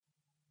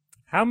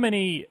How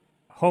many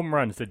home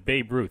runs did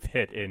Babe Ruth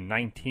hit in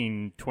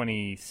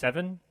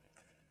 1927?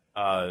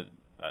 I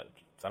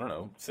don't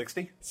know,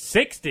 60?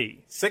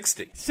 60.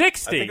 60.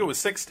 60. I think it was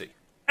 60.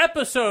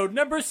 Episode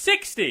number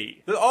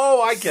 60.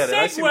 Oh, I get it.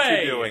 I see what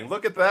Segue. you're doing.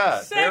 Look at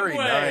that. Very Segue.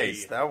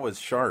 nice. That was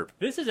sharp.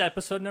 This is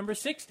episode number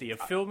 60 of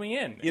Fill Me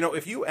In. You know,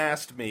 if you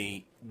asked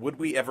me, would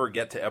we ever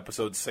get to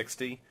episode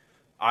 60,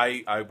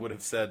 I would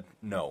have said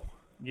no.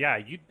 Yeah,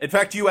 you. In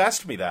fact, you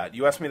asked me that.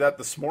 You asked me that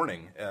this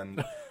morning,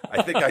 and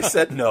I think I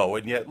said no,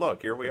 and yet,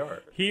 look, here we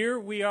are. Here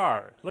we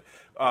are. Look,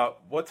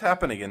 what's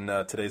happening in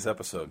today's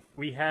episode?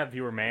 we have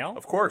viewer mail.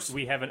 Of course.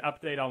 We have an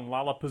update on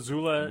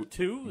Lollapuzzoola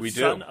 2, we do.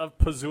 Son of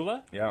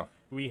Puzzoola. Yeah.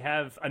 We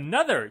have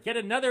yet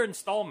another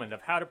installment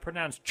of how to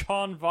pronounce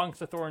Xan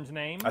Vongsathorn's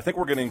name. I think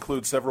we're going to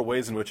include several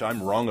ways in which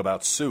I'm wrong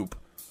about soup.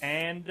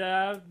 And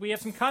we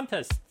have some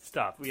contest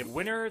stuff. We have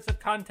winners of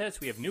contests.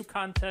 We have new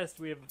contests.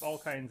 We have all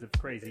kinds of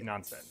crazy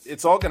nonsense.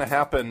 It's all going to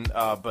happen,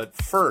 but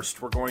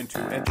first we're going to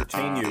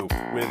entertain you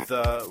with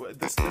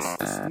this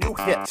new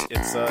hit.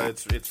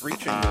 It's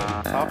reaching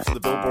the tops of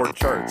the Billboard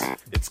charts.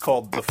 It's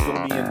called the Fill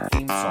Me In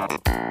theme song.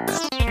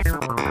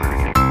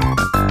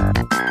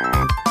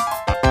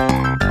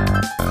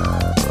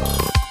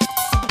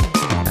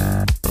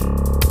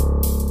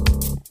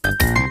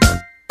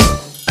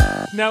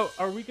 Now,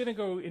 are we going to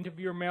go into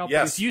viewer mail?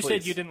 Yes, because you please.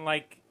 said you didn't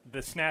like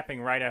the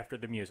snapping right after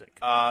the music.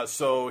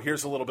 So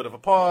here's a little bit of a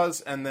pause,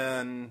 and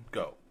then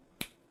go.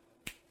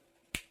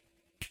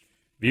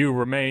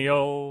 Viewer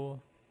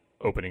mail.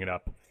 Opening it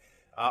up.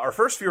 Our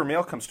first viewer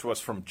mail comes to us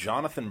from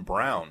Jonathan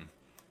Brown.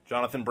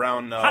 Jonathan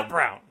Brown. Hot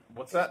Brown.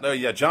 What's that? Oh,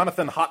 yeah,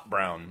 Jonathan Hot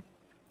Brown.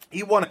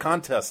 He won a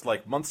contest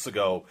like months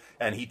ago,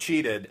 and he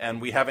cheated,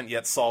 and we haven't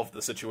yet solved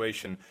the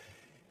situation.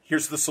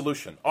 Here's the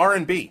solution.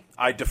 R&B.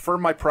 I defer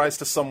my prize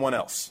to someone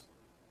else.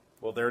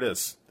 Well, there it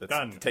is. That's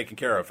Done. Taken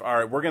care of. All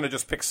right, we're going to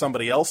just pick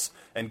somebody else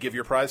and give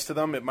your prize to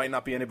them. It might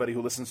not be anybody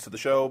who listens to the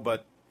show,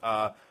 but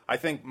I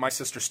think my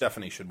sister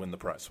Stephanie should win the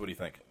prize. What do you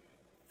think?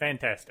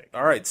 Fantastic.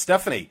 All right,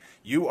 Stephanie,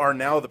 you are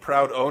now the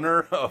proud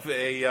owner of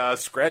a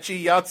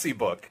scratchy Yahtzee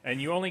book.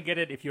 And you only get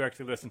it if you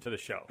actually listen to the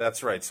show.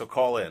 That's right, so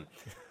call in.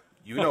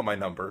 You know my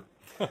number.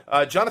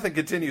 Jonathan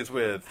continues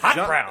with...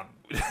 Hot Brown.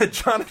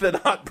 Jonathan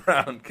Hot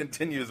Brown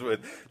continues with,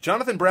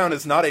 Jonathan Brown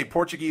is not a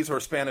Portuguese or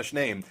Spanish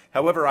name.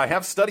 However, I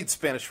have studied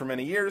Spanish for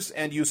many years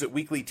and use it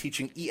weekly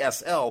teaching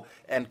ESL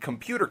and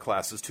computer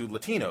classes to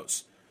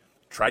Latinos.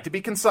 Try to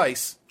be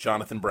concise,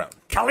 Jonathan Brown.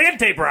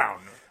 Caliente Brown.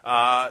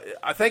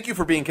 I thank you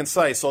for being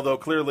concise, although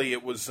clearly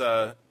it was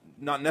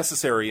not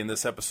necessary in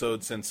this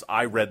episode since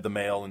I read the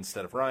mail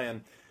instead of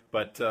Ryan.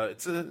 But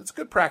it's a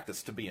good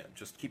practice to be in.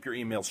 Just keep your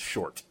emails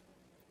short.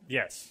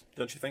 Yes.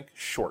 Don't you think?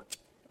 Short.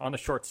 On the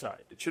short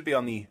side. It should be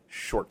on the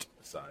short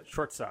side.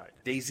 Short side.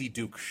 Daisy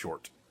Duke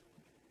short.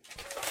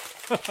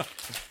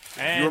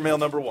 And Viewer mail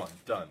number 1.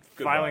 Done.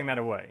 Goodbye. filing that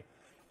away.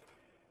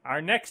 Our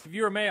next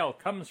viewer mail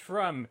comes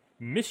from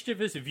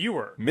Mischievous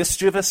Viewer.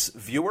 Mischievous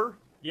Viewer?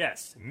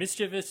 Yes,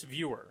 Mischievous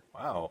Viewer.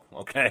 Wow.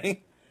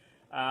 Okay.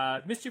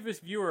 Mischievous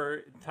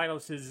Viewer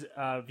titles his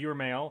viewer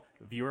mail,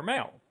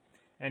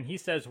 And he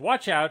says,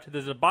 watch out,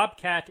 there's a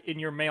bobcat in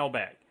your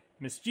mailbag.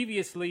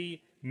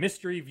 Mischievously,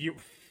 mystery view...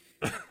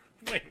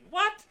 Wait,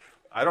 what?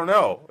 I don't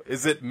know.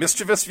 Is it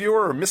Mischievous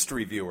Viewer or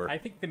Mystery Viewer? I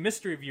think the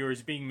mystery viewer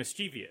is being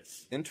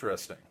mischievous.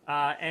 Interesting.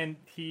 And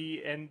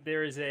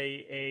there is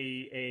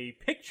a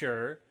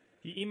picture.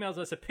 He emails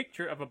us a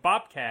picture of a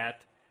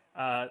bobcat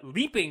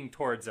leaping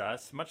towards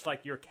us, much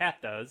like your cat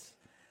does,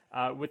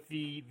 with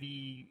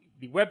the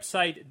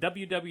website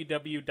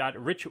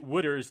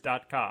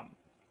www.richwooders.com.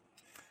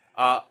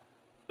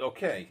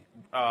 Okay.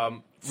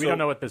 We don't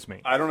know what this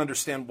means. I don't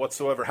understand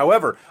whatsoever.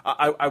 However,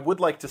 I would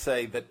like to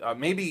say that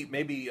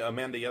maybe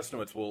Amanda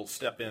Yesnowitz will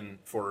step in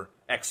for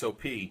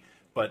XOP,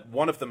 but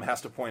one of them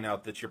has to point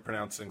out that you're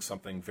pronouncing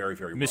something very,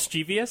 very wrong.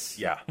 Mischievous?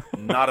 Yeah,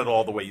 not at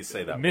all the way you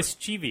say that.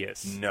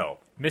 Mischievous. Word. No.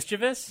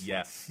 Mischievous?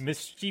 Yes.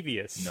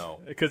 Mischievous. No.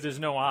 Because there's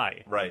no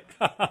I. Right.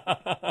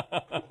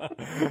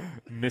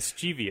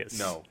 Mischievous.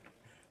 No.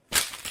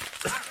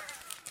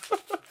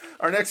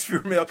 Our next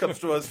viewer mail comes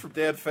to us from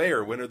Dan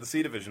Fayer, winner of the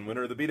C Division,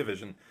 winner of the B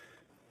Division.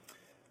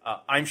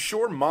 I'm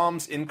sure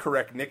Mom's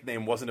incorrect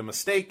nickname wasn't a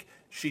mistake.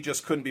 She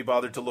just couldn't be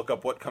bothered to look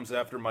up what comes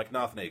after Mike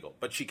Nothnagel.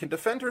 But she can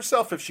defend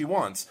herself if she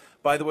wants.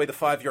 By the way, the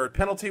 5-yard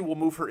penalty will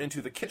move her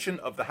into the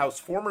kitchen of the house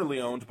formerly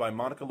owned by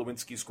Monica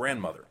Lewinsky's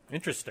grandmother.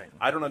 Interesting.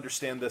 I don't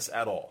understand this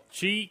at all.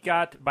 She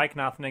got Mike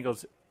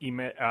Nothnagle's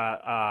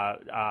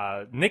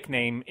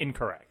nickname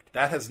incorrect.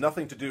 That has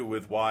nothing to do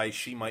with why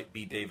she might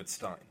be David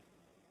Stein.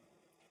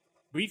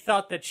 We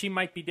thought that she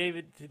might be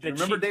David. Do you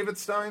remember David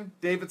Stein?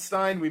 David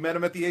Stein, we met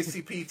him at the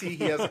ACPT.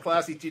 He has a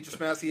class, he teaches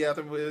math, he has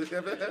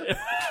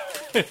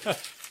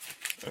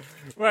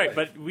Right,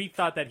 but we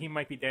thought that he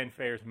might be Dan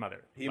Fayer's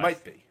mother. He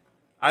might be.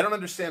 I don't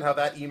understand how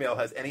that email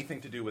has anything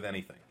to do with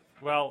anything.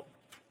 Well,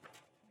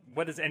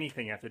 what does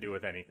anything have to do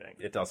with anything?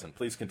 It doesn't.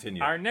 Please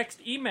continue. Our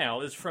next email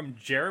is from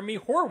Jeremy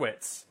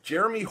Horwitz.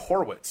 Jeremy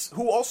Horwitz,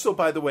 who also,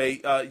 by the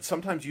way,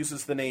 sometimes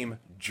uses the name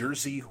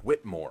Jersey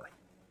Whitmore.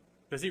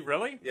 Does he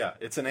really? Yeah,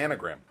 it's an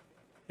anagram.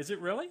 Is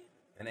it really?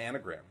 An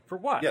anagram. For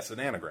what? Yes, an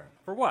anagram.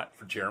 For what?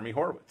 For Jeremy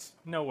Horowitz.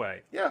 No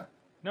way. Yeah.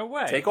 No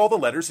way. Take all the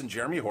letters in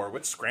Jeremy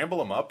Horowitz, scramble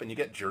them up, and you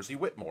get Jersey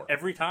Whitmore.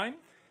 Every time?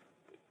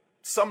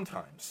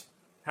 Sometimes.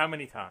 How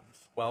many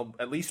times? Well,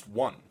 at leleast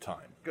one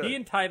time. Good. He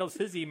entitles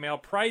his email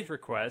prize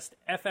request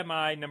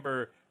FMI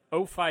number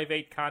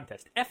 058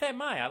 contest.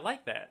 FMI, I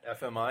like that.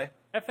 FMI?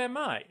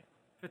 FMI.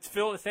 It's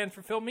Phil, it stands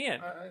for Fill Me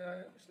In. I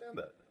understand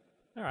that.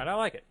 All right, I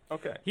like it.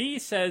 Okay. He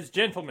says,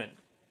 gentlemen,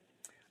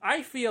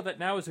 I feel that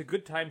now is a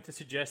good time to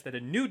suggest that a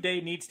new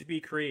day needs to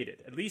be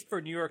created, at least for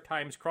New York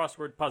Times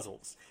crossword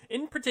puzzles.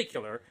 In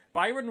particular,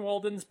 Byron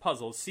Walden's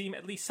puzzles seem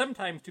at least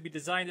sometimes to be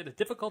designed at a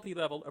difficulty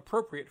level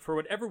appropriate for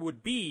whatever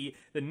would be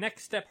the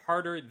next step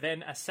harder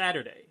than a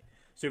Saturday.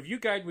 So if you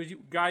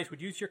guys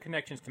would use your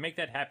connections to make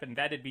that happen,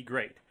 that'd be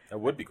great. That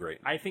would be great.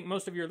 I think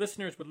most of your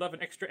listeners would love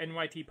an extra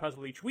NYT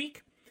puzzle each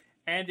week,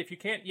 and if you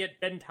can't yet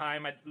bend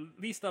time, I'd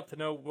at least love to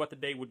know what the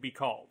day would be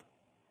called.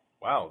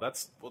 Wow,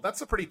 that's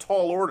a pretty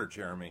tall order,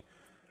 Jeremy.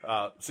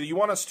 So you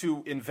want us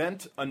to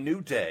invent a new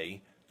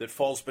day that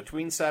falls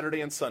between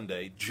Saturday and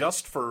Sunday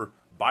just for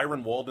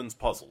Byron Walden's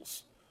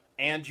puzzles,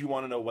 and you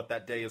want to know what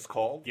that day is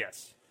called?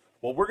 Yes.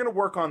 Well, we're going to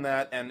work on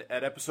that, and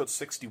at episode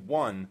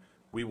 61,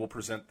 we will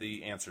present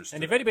the answers to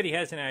And if that. anybody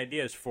has any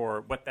ideas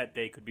for what that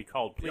day could be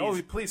called,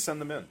 please. Please send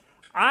them in.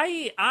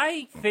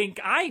 I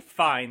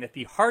find that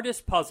the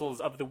hardest puzzles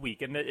of the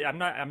week, and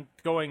I'm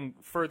going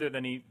further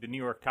than the New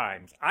York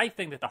Times. I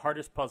think that the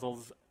hardest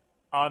puzzles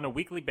on a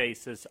weekly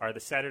basis are the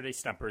Saturday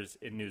Stumpers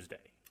in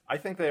Newsday. I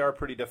think they are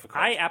pretty difficult.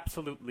 I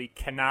absolutely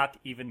cannot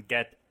even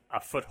get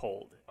a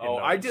foothold.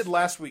 I did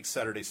last week's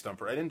Saturday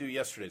Stumper. I didn't do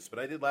yesterday's, but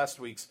I did last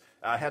week's.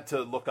 I had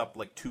to look up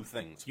like two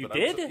things. You but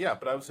did?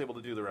 But I was able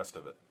to do the rest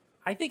of it.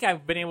 I think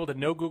I've been able to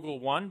no Google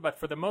one, but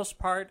for the most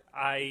part,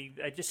 I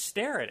just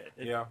stare at it.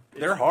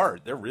 They're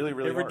hard. They're really,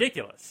 really they're hard.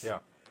 ridiculous. Yeah.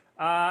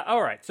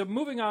 All right, so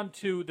moving on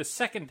to the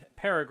second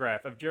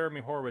paragraph of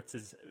Jeremy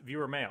Horowitz's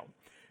viewer mail.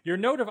 Your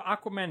note of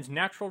Aquaman's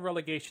natural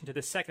relegation to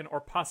the second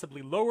or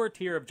possibly lower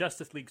tier of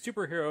Justice League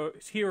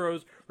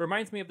heroes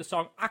reminds me of the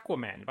song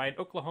Aquaman by an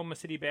Oklahoma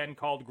City band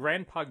called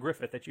Grandpa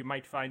Griffith that you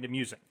might find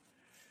amusing.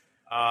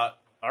 All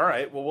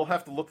right. Well, we'll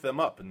have to look them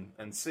up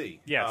and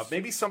see. Yes.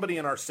 Maybe somebody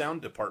in our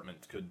sound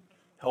department could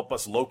help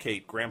us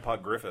locate Grandpa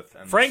Griffith.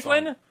 And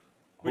Franklin?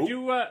 Who? Would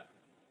you...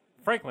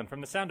 Franklin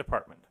from the sound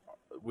department.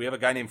 We have a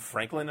guy named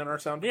Franklin in our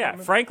sound Yeah,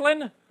 department?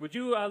 Franklin, would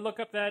you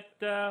look up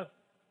that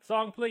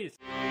song, please?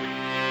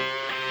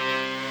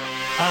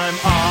 I'm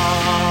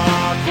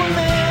Aquaman,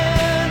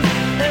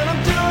 and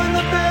I'm doing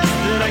the best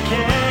that I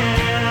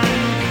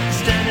can,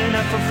 standing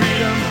up for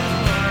freedom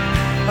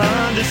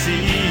under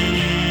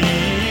sea.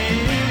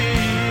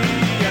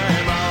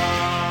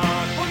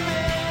 I'm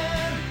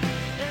Aquaman,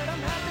 and I'm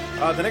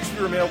happy. The next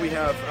viewer mail we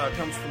have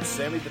comes from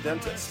Sammy the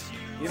Dentist.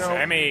 You know,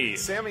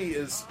 Sammy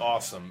is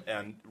awesome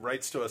and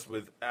writes to us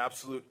with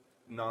absolute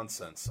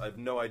nonsense. I have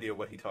no idea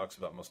what he talks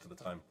about most of the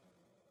time.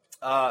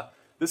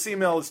 This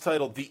email is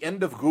titled "The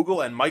End of Google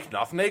and Mike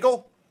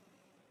Nothnagel."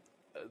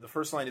 The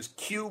first line is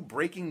 "Cue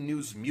breaking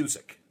news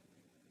music."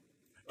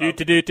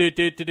 Gentlemen,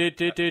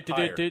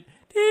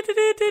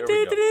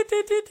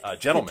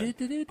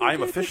 I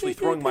am officially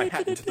throwing my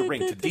hat into the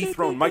ring to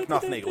dethrone Mike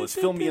Nothnagel as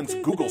Fill Me In's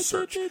Google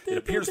search. It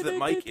appears that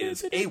Mike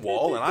is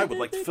AWOL, and I would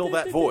like to fill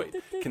that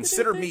void.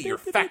 Consider me your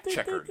fact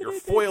checker, your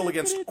foil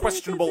against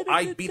questionable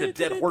I beat a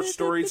dead horse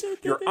stories,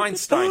 your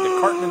Einstein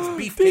to Cartman's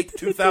Beefcake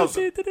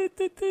 2000.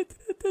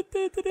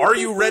 Are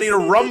you ready to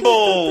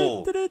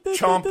rumble?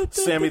 Chomp,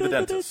 Sammy the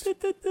Dentist.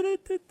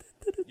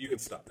 You can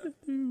stop that.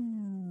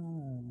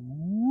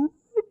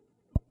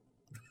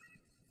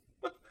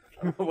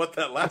 What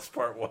that last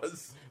part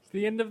was. It's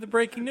the end of the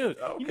breaking news.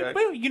 Okay.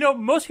 You know,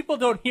 most people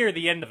don't hear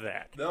the end of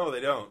that. No,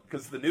 they don't,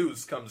 because the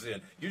news comes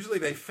in. Usually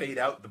they fade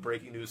out the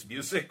breaking news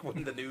music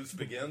when the news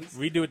begins.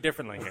 We do it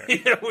differently here.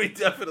 Yeah, we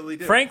definitely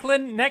do.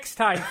 Franklin, next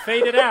time,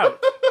 fade it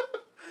out.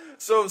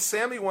 So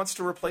Sammy wants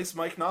to replace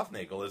Mike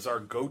Nothnagel as our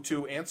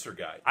go-to answer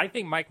guy. I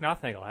think Mike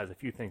Nothnagel has a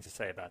few things to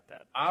say about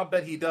that. I'll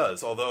bet he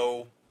does,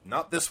 although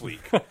not this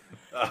week.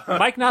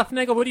 Mike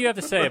Nothnagel, what do you have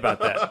to say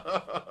about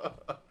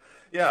that?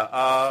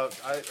 Yeah,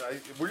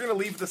 we're going to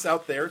leave this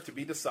out there to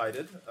be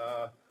decided.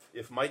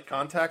 If Mike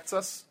contacts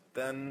us,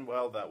 then,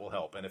 well, that will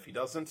help. And if he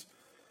doesn't,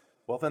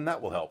 well, then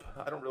that will help.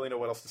 I don't really know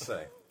what else to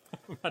say.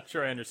 I'm not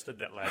sure I understood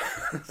that last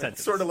sentence.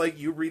 It's sort of like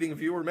you reading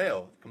viewer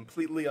mail.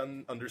 Completely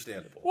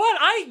understandable.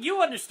 What?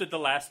 You understood the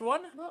last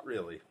one? Not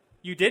really.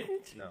 You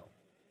didn't? No.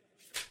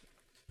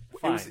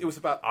 Fine. It was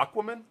about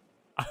Aquaman?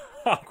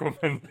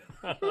 Aquaman.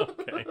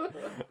 Okay.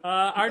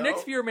 Our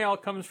next viewer mail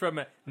comes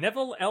from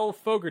Neville L.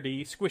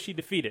 Fogarty, Squishy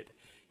Defeated.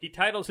 He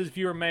titles his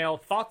viewer mail,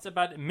 Thoughts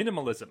About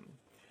Minimalism.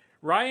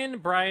 Ryan,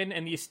 Brian,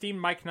 and the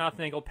esteemed Mike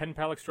Nothnagel, pen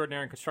pal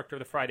extraordinary and constructor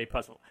of the Friday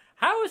Puzzle.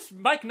 How is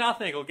Mike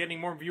Nothnagel getting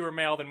more viewer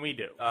mail than we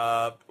do?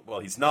 Well,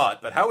 he's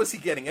not, but how is he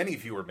getting any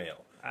viewer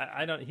mail?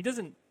 I don't... He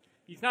doesn't...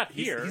 He's not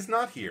here. He's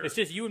not here. It's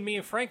just you and me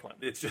and Franklin.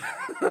 It's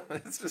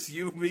just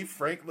you, me,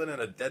 Franklin,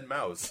 and a dead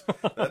mouse.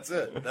 That's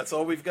it. That's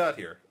all we've got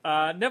here.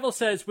 Neville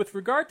says, with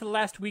regard to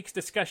last week's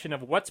discussion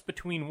of what's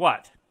between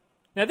what,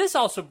 Now, this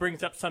also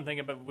brings up something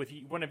about with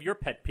one of your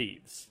pet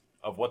peeves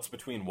Of what's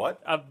between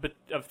what?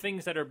 of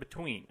things that are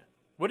between.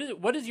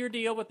 What is your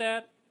deal with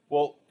that?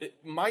 Well,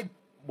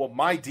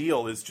 my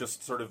deal is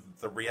just sort of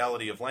the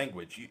reality of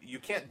language. You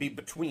can't be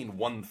between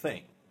one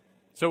thing.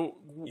 So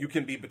You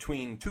can be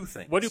between two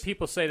things. what do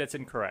people say that's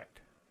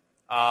incorrect?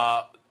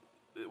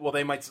 Well,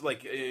 they might,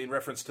 like, in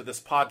reference to this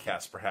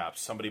podcast,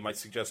 perhaps somebody might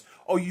suggest,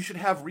 "Oh, you should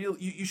have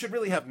you should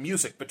really have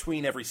music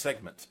between every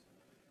segment,"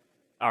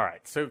 All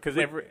right. So because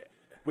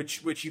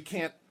which you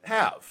can't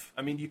have.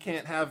 I mean, you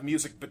can't have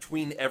music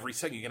between every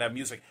segment. You can have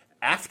music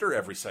after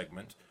every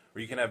segment,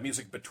 or you can have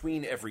music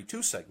between every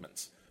two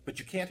segments, but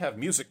you can't have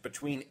music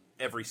between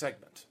every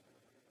segment.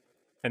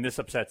 and this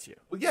upsets you.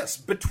 Well, yes,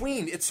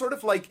 between. It's sort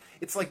of like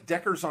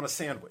Deckers on a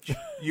sandwich.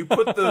 You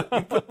put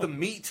the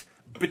meat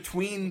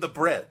between the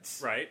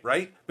breads,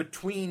 Right.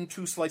 Between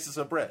two slices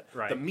of bread.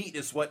 Right. The meat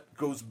is what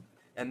goes,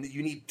 and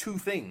you need two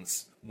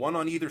things, one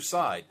on either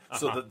side.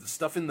 So the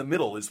stuff in the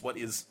middle is what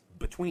is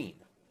between.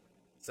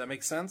 Does that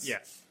make sense?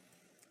 Yes.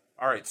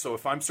 All right. So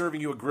if I'm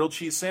serving you a grilled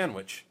cheese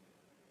sandwich,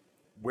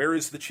 where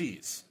is the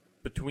cheese?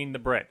 Between the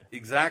bread.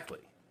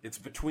 Exactly. It's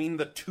between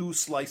the two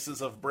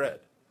slices of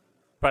bread.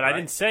 But I Right.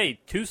 didn't say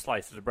 2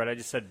 slices of bread. I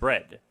just said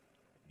bread.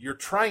 You're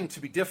trying to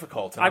be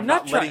difficult, and I'm I'm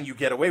not not letting trying- you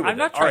get away with I'm it.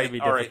 not trying to be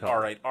difficult.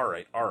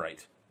 All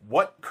right.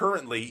 What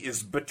currently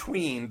is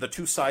between the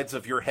two sides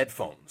of your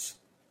headphones?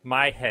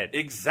 My head.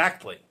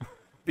 Exactly.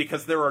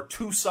 Because there are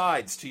two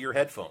sides to your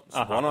headphones,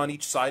 one on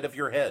each side of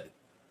your head.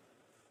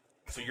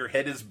 So your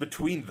head is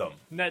between them.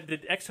 Now,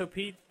 did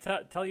XOP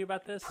tell you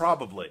about this?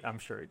 Probably. I'm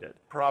sure he did.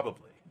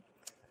 Probably.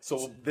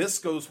 So this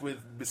goes with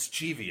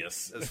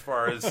mischievous as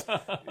far as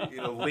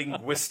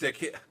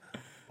linguistic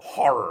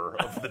horror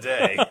of the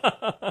day.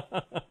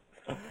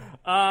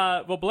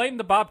 Well, blame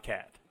the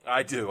bobcat.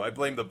 I do. I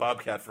blame the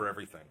bobcat for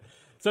everything.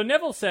 So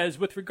Neville says,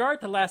 with regard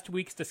to last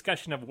week's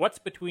discussion of what's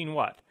between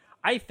what,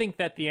 I think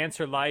that the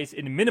answer lies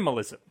in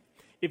minimalism.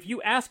 If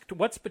you asked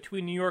what's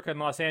between New York and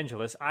Los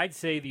Angeles, I'd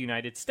say the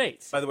United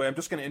States. By the way, I'm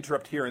just going to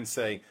interrupt here and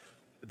say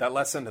that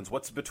last sentence,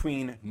 what's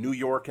between New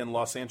York and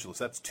Los Angeles?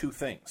 That's two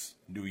things.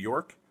 New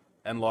York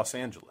and Los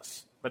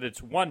Angeles. But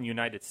it's one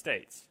United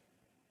States.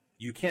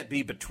 You can't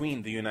be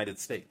between the United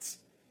States.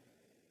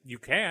 You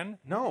can.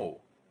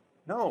 No.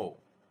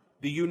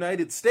 The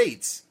United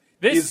States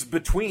is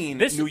between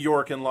New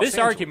York and Los Angeles. This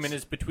argument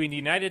is between the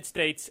United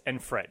States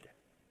and Fred.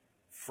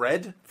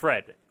 Fred?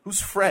 Fred. Who's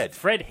Fred?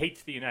 Fred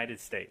hates the United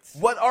States.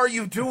 What are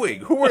you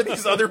doing? Who are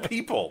these other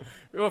people?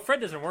 Well,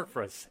 Fred doesn't work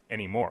for us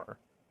anymore.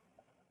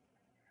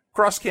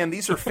 Crosscan,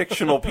 these are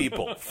fictional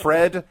people.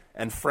 Fred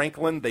and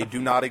Franklin, they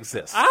do not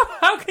exist.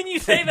 How can you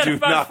say that do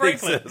about not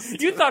Franklin? exist.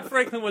 You thought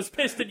Franklin was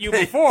pissed at you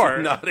They before.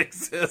 do not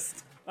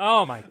exist.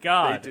 Oh, my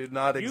God. They do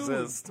not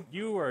exist.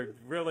 You are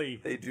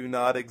really... They do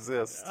not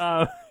exist.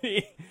 I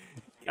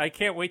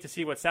can't wait to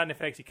see what sound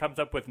effects he comes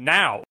up with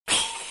now.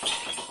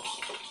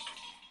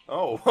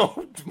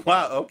 Oh,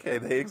 wow. Okay,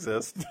 they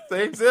exist.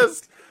 They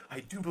exist. I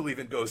do believe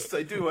in ghosts.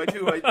 I do.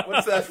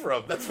 What's that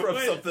from? That's from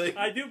something.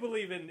 I do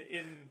believe in...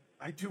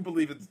 I do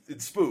believe in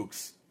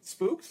spooks.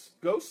 Spooks?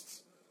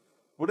 Ghosts?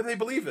 What do they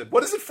believe in?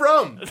 What is it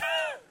from?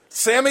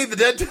 Sammy the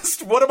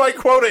Dentist? What am I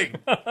quoting?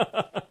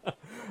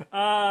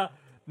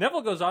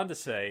 Neville goes on to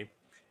say,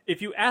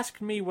 if you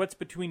asked me what's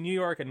between New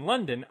York and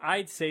London,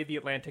 I'd say the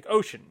Atlantic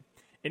Ocean.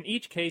 In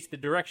each case, the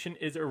direction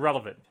is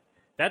irrelevant.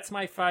 That's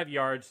my 5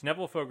 yards.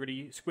 Neville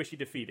Fogarty, squishy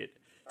defeated.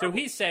 So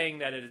he's saying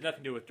that it has nothing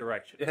to do with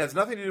direction. It has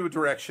nothing to do with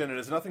direction. It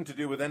has nothing to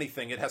do with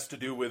anything. It has to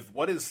do with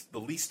what is the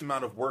least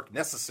amount of work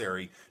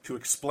necessary to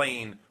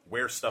explain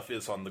where stuff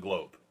is on the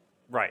globe.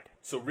 Right.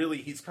 So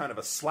really, he's kind of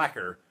a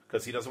slacker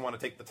because he doesn't want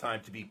to take the time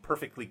to be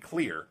perfectly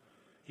clear.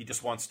 He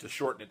just wants to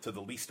shorten it to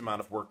the least amount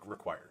of work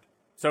required.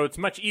 So it's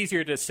much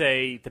easier to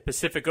say the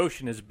Pacific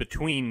Ocean is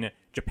between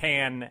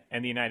Japan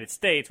and the United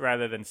States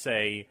rather than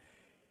say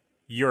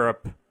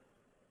Europe,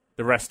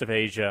 the rest of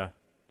Asia,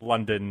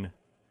 London,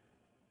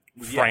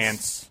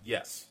 France,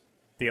 Yes.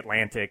 the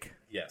Atlantic.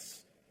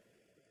 Yes.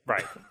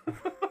 Right.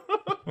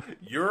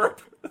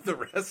 Europe, the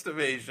rest of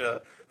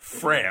Asia,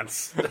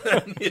 France,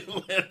 and the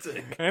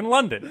Atlantic, And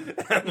London.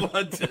 and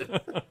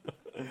London.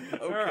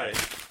 Okay.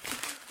 right.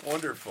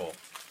 Wonderful.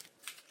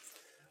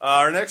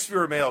 Our next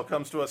viewer mail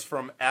comes to us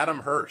from Adam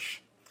Hirsch.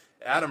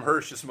 Adam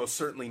Hirsch is most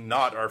certainly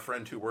not our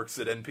friend who works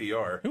at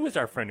NPR. Who is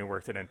our friend who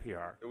worked at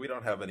NPR? We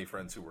don't have any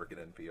friends who work at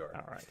NPR.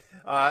 All right.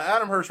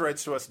 Adam Hirsch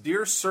writes to us,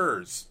 Dear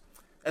Sirs,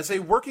 as a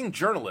working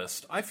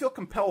journalist, I feel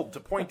compelled to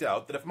point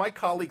out that if my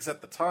colleagues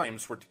at the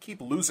Times were to keep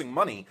losing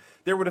money,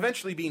 there would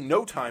eventually be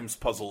no Times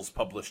puzzles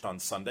published on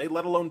Sunday,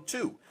 let alone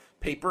 2.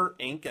 Paper,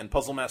 ink, and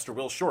Puzzle Master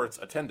Will Short's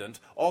attendant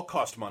all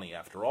cost money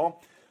after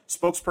all.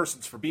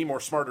 Spokespersons for Be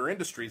More Smarter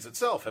Industries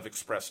itself have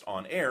expressed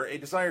on air a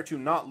desire to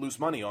not lose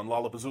money on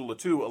Lollapuzzoola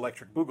 2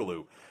 Electric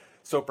Boogaloo,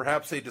 so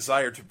perhaps a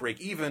desire to break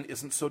even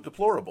isn't so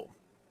deplorable.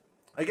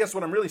 I guess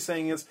what I'm really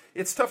saying is,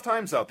 it's tough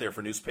times out there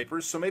for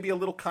newspapers, so maybe a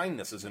little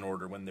kindness is in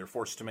order when they're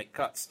forced to make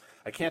cuts.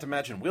 I can't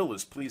imagine Will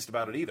is pleased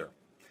about it either.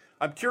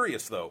 I'm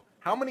curious, though,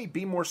 how many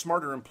Be More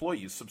Smarter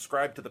employees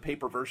subscribe to the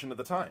paper version of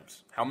the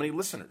Times? How many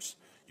listeners?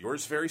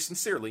 Yours very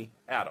sincerely,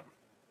 Adam.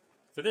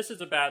 So this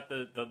is about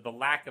the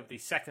lack of the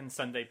second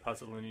Sunday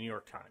puzzle in the New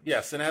York Times.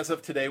 Yes, and as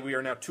of today, we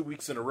are now 2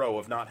 weeks in a row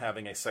of not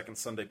having a second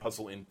Sunday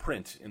puzzle in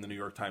print in the New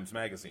York Times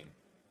Magazine.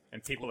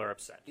 And people are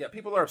upset. Yeah,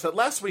 people are upset.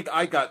 Last week,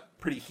 I got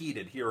pretty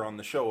heated here on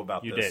the show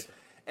about this. You did.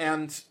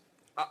 And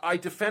I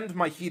defend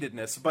my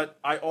heatedness, but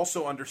I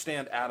also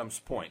understand Adam's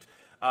point.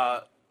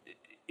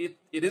 It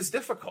is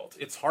difficult.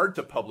 It's hard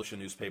to publish a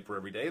newspaper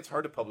every day. It's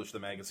hard to publish the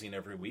magazine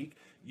every week.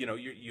 You know,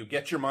 you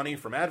get your money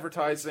from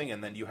advertising,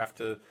 and then you have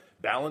to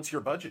balance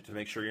your budget to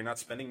make sure you're not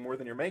spending more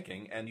than you're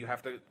making, and you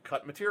have to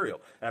cut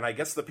material. And I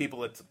guess the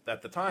people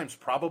at the Times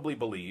probably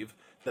believe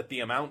that the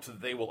amount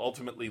that they will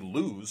ultimately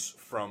lose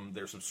from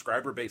their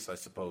subscriber base, I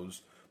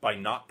suppose, by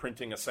not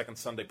printing a second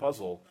Sunday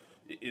puzzle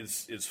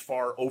is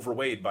far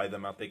overweighed by the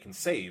amount they can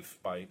save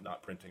by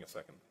not printing a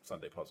second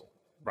Sunday puzzle.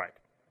 Right.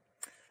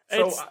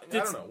 So, I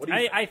don't know. What do you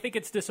think? I think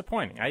it's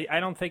disappointing. I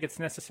don't think it's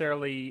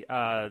necessarily...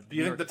 Do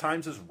you think the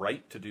Times is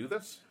right to do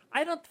this?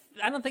 I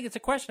don't think it's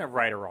a question of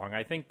right or wrong.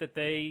 I think that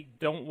they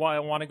don't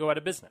want to go out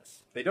of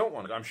business. They don't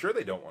want to. I'm sure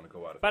they don't want to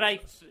go out of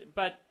business.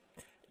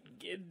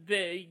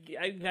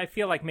 I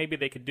feel like maybe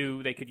they could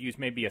use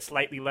maybe a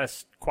slightly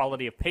less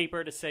quality of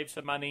paper to save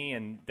some money,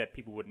 and that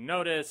people wouldn't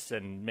notice,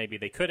 and maybe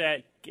they could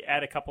add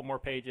a couple more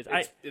pages.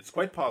 It's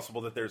quite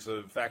possible that there's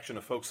a faction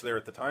of folks there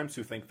at the Times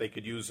who think they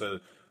could use a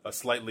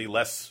slightly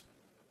less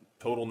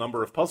total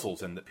number of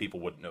puzzles and that people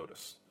wouldn't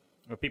notice.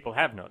 Or people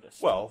have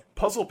noticed. Well,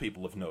 puzzle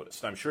people have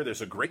noticed. I'm sure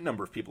there's a great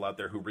number of people out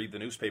there who read the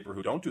newspaper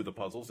who don't do the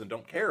puzzles and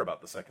don't care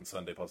about the second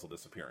Sunday puzzle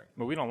disappearing.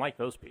 But we don't like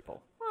those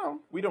people. Well,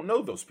 we don't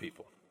know those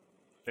people.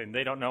 Then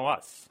they don't know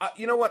us.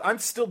 You know what? I'm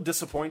still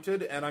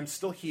disappointed, and I'm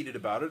still heated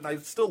about it, and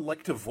I'd still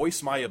like to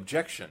voice my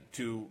objection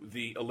to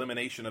the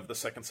elimination of the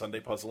second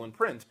Sunday puzzle in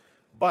print,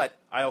 but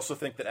I also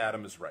think that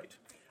Adam is right.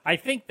 I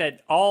think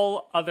that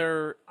all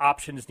other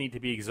options need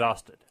to be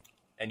exhausted.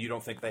 And you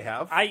don't think they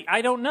have?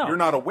 I don't know. You're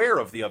not aware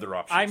of the other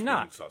options I'm not.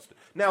 being exhausted.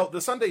 Now,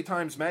 the Sunday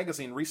Times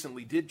Magazine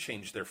recently did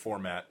change their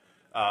format,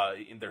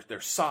 in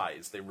their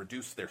size. They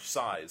reduced their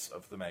size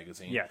of the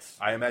magazine. Yes.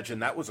 I imagine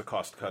that was a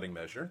cost-cutting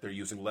measure. They're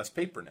using less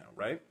paper now,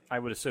 right? I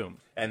would assume.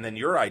 And then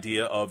your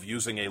idea of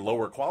using a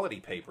lower quality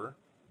paper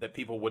that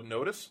people wouldn't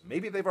notice,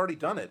 maybe they've already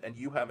done it and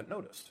you haven't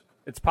noticed.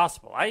 It's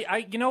possible.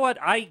 You know what?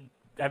 I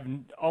have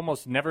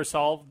almost never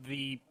solved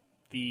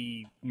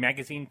the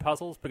magazine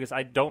puzzles because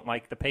I don't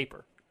like the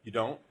paper. You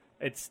don't?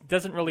 It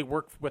doesn't really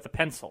work with a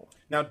pencil.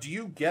 Now, do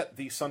you get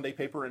the Sunday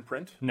paper in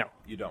print? No.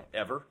 You don't?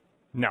 Ever?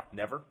 No.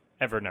 Never?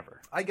 Ever, never.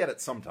 I get it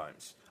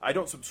sometimes. I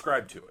don't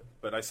subscribe to it,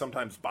 but I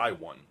sometimes buy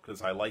one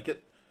because I like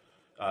it.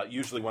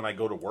 Usually when I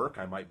go to work,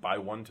 I might buy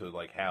one to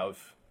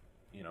have,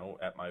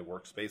 at my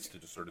workspace to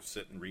just sort of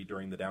sit and read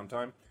during the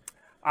downtime.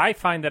 I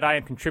find that I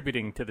am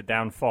contributing to the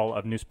downfall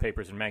of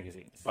newspapers and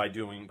magazines. By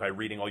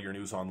reading all your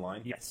news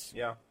online? Yes.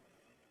 Yeah.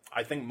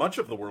 I think much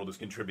of the world is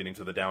contributing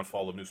to the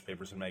downfall of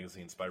newspapers and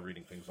magazines by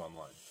reading things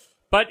online.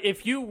 But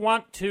if you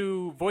want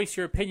to voice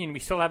your opinion, we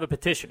still have a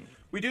petition.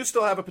 We do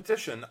still have a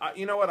petition.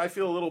 You know what? I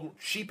feel a little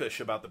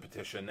sheepish about the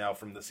petition now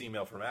from this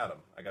email from Adam.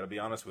 I got to be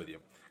honest with you.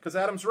 Because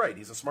Adam's right.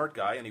 He's a smart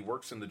guy, and he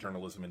works in the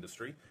journalism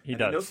industry. He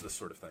knows this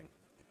sort of thing.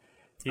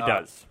 He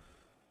does.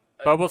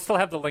 But we'll still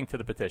have the link to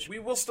the petition. We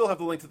will still have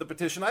the link to the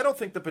petition. I don't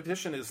think the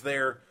petition is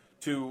there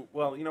to,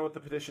 you know what? The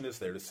petition is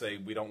there to say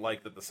we don't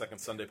like that the second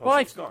Sunday puzzle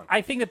is gone.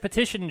 I think the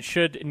petition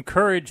should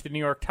encourage the New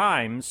York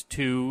Times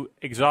to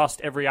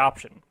exhaust every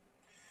option.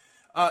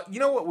 You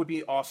know what would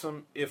be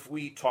awesome? If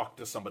we talked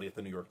to somebody at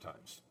the New York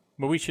Times.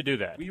 Well, we should do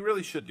that. We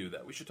really should do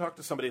that. We should talk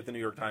to somebody at the New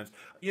York Times.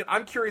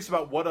 I'm curious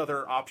about what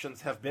other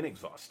options have been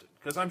exhausted,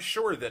 because I'm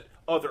sure that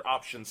other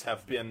options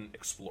have been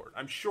explored.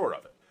 I'm sure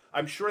of it.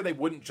 I'm sure they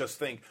wouldn't just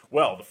think,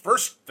 well, the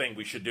first thing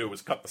we should do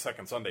is cut the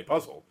second Sunday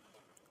puzzle.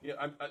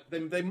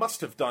 They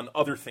must have done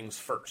other things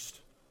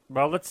first.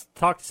 Well, let's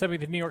talk to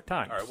somebody at the New York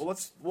Times. All right, well,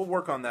 we'll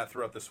work on that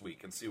throughout this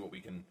week and see what we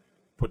can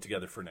put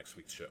together for next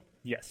week's show.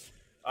 Yes.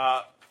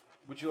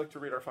 Would you like to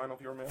read our final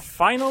viewer mail?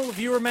 Final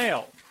viewer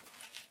mail.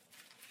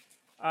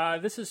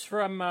 This is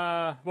from,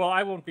 I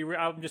won't be,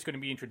 I'm just going to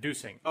be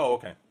introducing. Oh,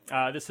 okay.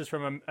 This is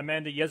from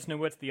Amanda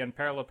Yesnowitz, the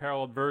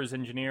unparalleled verse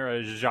engineer,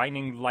 a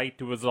shining light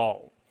to us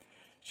all.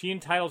 She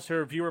entitles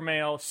her viewer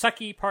mail,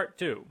 Sucky Part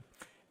 2.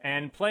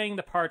 And playing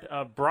the part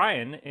of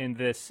Brian in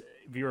this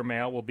viewer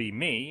mail will be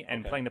me,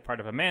 and playing the part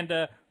of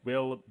Amanda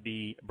will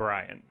be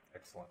Brian.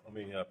 Excellent. Let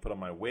me put on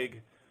my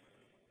wig.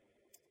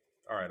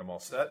 All right, I'm all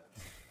set.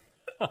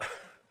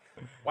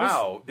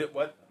 Wow.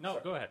 No,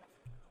 go ahead.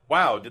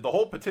 Wow, did the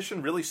whole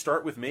petition really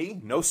start with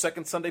me? No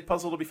second Sunday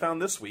puzzle to be found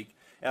this week.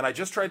 And I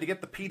just tried to get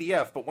the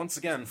PDF, but once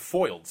again,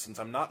 foiled since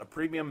I'm not a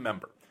premium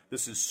member.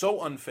 This is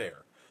so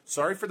unfair.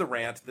 Sorry for the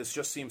rant. This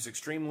just seems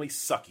extremely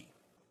sucky.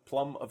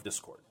 Plum of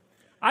Discord.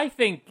 I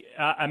think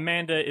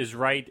Amanda is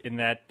right in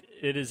that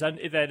it is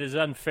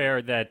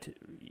unfair that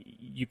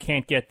you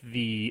can't get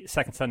the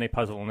second Sunday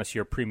puzzle unless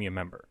you're a premium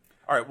member.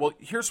 All right, well,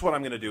 here's what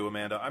I'm going to do,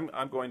 Amanda.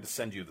 I'm going to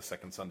send you the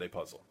second Sunday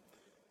puzzle.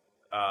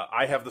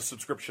 I have the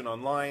subscription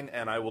online,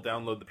 and I will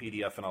download the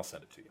PDF, and I'll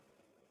send it to you.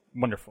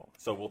 Wonderful.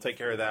 So we'll take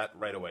care of that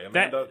right away.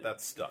 Amanda,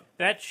 that's done.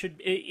 That should,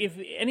 if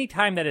any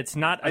time that it's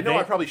not. I know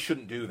I probably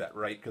shouldn't do that,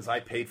 right? Because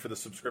I paid for the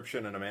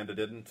subscription and Amanda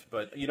didn't.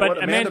 But you know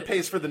what? Amanda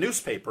pays for the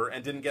newspaper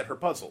and didn't get her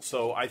puzzle.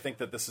 So I think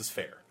that this is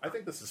fair.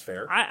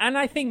 And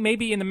I think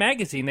maybe in the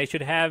magazine they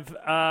should have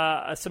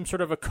some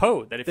sort of a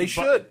code that if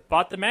you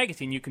bought the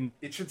magazine, you can.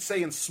 It should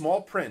say in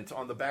small print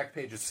on the back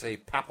page, it say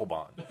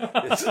Papelbon.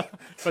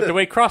 But the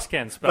way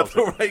Crosscan spells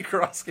the way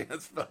Crosscan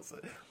spells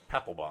it.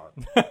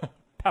 Papelbon.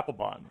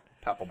 Papelbon.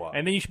 Papelbon.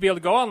 And then you should be able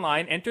to go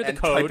online, enter the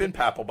code, type in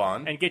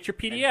Papelbon, and get your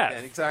PDF.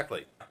 And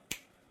exactly.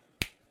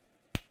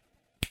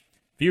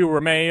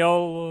 Viewer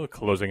mail,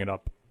 closing it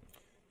up.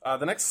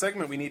 The next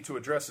segment we need to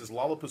address is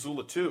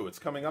Lollapuzzoola 2. It's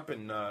coming up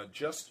in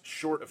just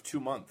short of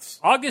 2 months.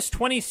 August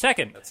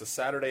 22nd. That's a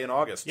Saturday in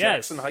August. Yes.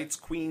 Jackson Heights,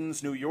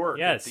 Queens, New York.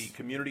 Yes. At the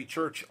Community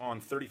Church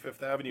on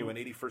 35th Avenue and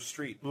 81st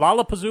Street.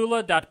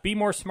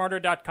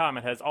 Lollapuzzoola.bemoresmarter.com.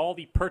 It has all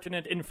the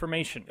pertinent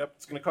information. Yep.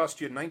 It's going to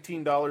cost you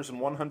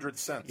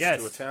 $19.01 yes.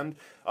 to attend.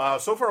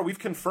 So far, we've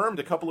confirmed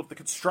a couple of the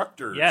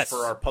constructors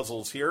for our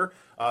puzzles here.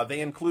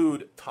 They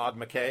include Todd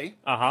McKay,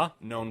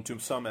 known to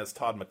some as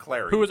Todd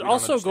McClary. Who is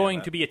also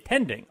going to be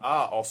attending.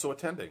 Also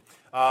attending.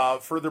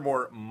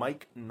 Furthermore,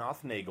 Mike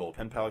Nothnagel,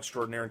 pen pal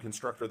extraordinaire and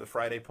constructor of the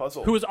Friday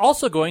Puzzle. Who is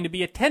also going to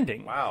be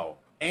attending. Wow.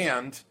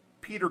 And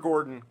Peter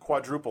Gordon,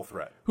 quadruple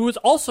threat. Who is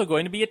also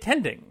going to be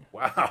attending.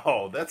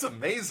 Wow, that's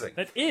amazing.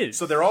 That is.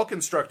 So they're all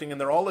constructing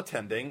and they're all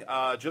attending.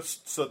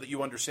 Just so that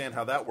you understand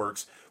how that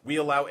works, we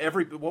allow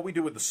what we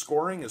do with the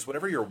scoring is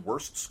whatever your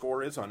worst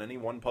score is on any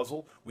one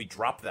puzzle, we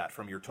drop that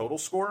from your total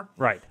score.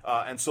 Right.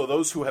 And so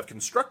those who have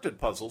constructed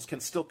puzzles can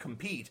still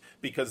compete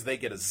because they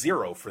get a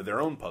 0 for their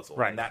own puzzle.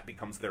 Right. And that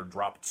becomes their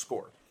dropped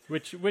score.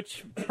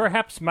 Which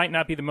perhaps might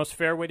not be the most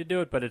fair way to do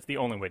it, but it's the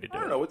only way to do it. I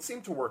don't know. It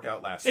seemed to work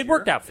out last year. It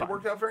worked out fine. It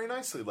worked out very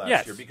nicely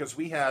last year because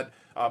we had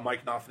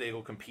Mike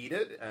Nothnagel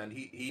competed, and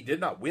he did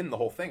not win the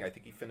whole thing. I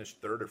think he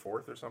finished 3rd or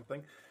 4th or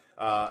something.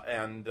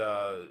 And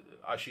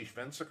Ashish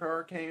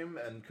Vensakar came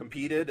and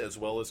competed as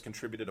well as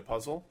contributed a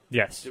puzzle.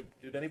 Yes.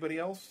 Did anybody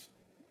else?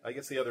 I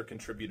guess the other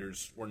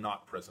contributors were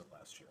not present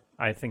last year.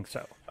 I think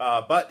so.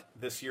 But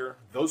this year,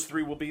 those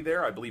 3 will be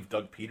there. I believe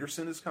Doug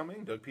Peterson is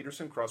coming. Doug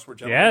Peterson, crossword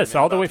gentleman. Yes,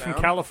 all the way from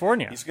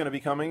California. He's going to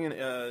be coming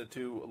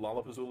to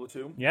Lollapuzzoola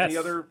 2. Yes. Any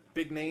other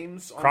big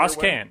names on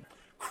Crosscan.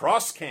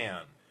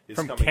 Crosscan is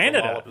from coming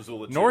Canada, to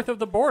Lollapuzzoola 2. North of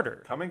the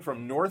border. Coming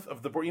from north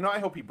of the border. You know, I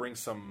hope he brings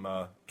some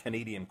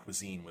Canadian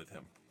cuisine with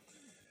him.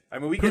 I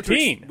mean, we get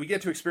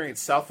to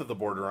experience south of the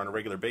border on a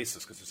regular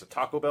basis because there's a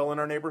Taco Bell in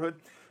our neighborhood.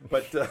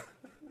 But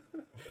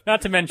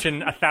not to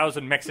mention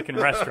 1,000 Mexican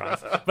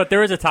restaurants, but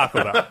there is a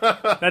Taco Bell.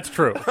 That's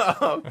true.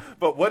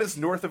 But what is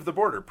north of the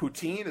border?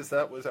 Poutine? Was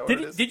that what it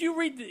is? Did you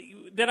read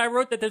that I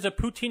wrote that there's a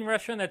poutine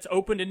restaurant that's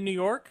opened in New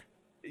York?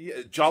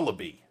 Yeah,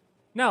 Jollibee.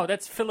 No,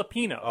 that's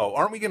Filipino. Oh,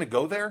 aren't we going to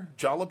go there?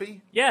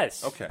 Jollibee?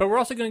 Yes. Okay. But we're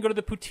also going to go to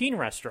the poutine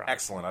restaurant.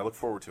 Excellent. I look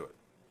forward to it.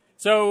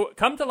 So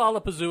come to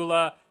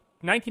Lollapuzzoola,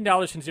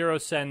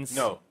 $19.00.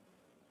 No.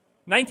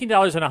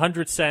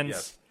 $19.100.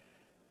 Yes.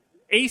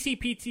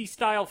 ACPT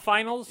style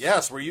finals.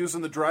 Yes, we're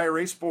using the dry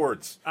erase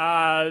boards.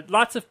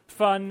 Lots of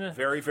fun.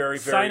 Very, very, very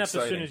Sign up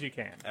exciting. as soon as you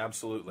can.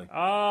 Absolutely.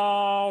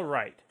 All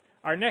right.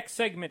 Our next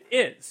segment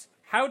is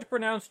how to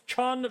pronounce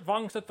Xan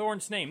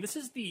Vongsathorn's name. This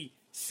is the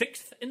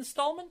 6th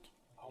installment.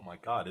 Oh my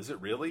God, is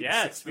it really?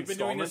 Yes, we've been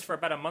doing this for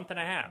about a month and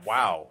a half.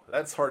 Wow,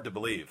 that's hard to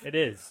believe. It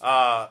is.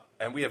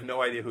 And we have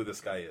no idea who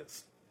this guy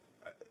is.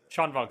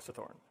 Xan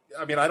Vongsathorn.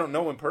 I mean, I don't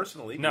know him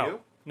personally. Do you?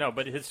 No,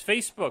 but his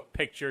Facebook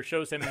picture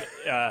shows him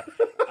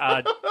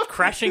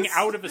crashing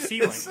out of a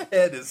ceiling. His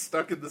head is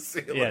stuck in the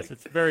ceiling. Yes,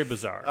 it's very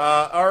bizarre.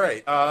 All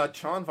right,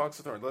 Xan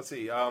Vongsathorn. Let's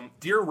see.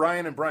 Dear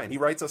Ryan and Brian, he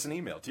writes us an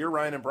email. Dear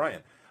Ryan and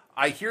Brian,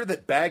 I hear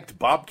that bagged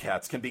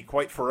bobcats can be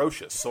quite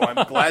ferocious, so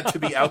I'm glad to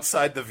be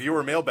outside the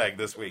viewer mailbag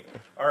this week.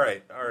 All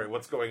right,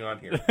 what's going on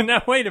here?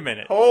 Now, wait a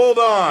minute. Hold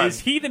on.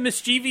 Is he the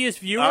mischievous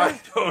viewer? I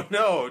don't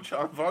know.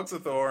 Xan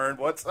Vongsathorn,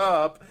 what's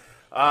up?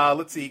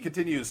 Let's see, he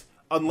continues.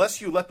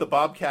 Unless you let the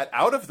bobcat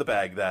out of the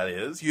bag, that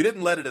is. You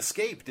didn't let it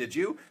escape, did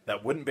you?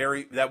 That wouldn't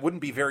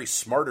be very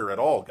smarter at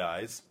all,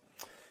 guys.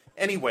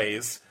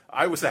 Anyways,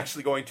 I was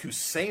actually going to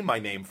say my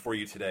name for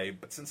you today,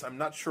 but since I'm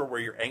not sure where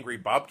your angry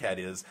bobcat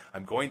is,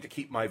 I'm going to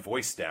keep my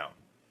voice down.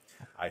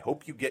 I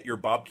hope you get your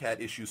bobcat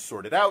issues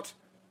sorted out.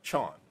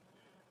 Xan.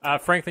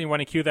 Franklin, you want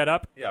to cue that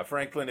up? Yeah,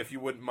 Franklin, if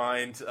you wouldn't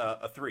mind,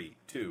 a 3,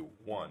 2,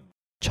 1.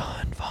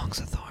 Xan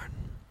Vongsathorn.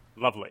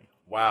 Lovely.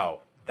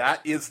 Wow.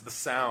 That is the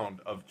sound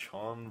of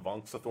Xan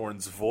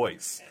Vongsathorn's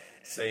voice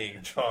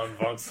saying Xan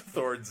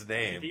Vongsathorn's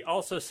name. He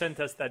also sent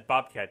us that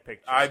bobcat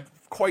picture. I'm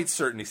quite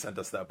certain he sent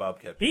us that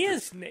bobcat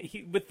picture.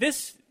 With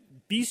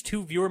these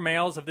 2 viewer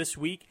mails of this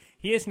week,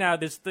 he is now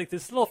this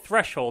little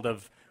threshold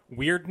of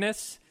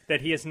weirdness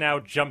that he has now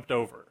jumped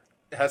over.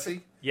 Has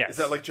he? Yes. Is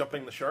that like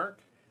jumping the shark?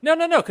 No,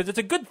 because it's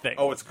a good thing.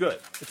 Oh, it's good.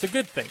 It's a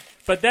good thing.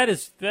 But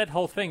that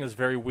whole thing is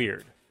very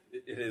weird.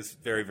 It is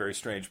very, very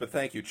strange. But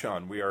thank you,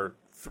 Xan. We are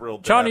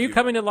thrilled. Xan, are you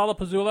coming to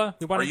Lollapuzzoola?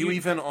 Are you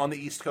even on the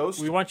East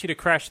Coast? We want you to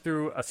crash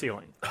through a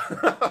ceiling.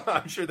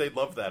 I'm sure they'd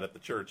love that at the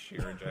church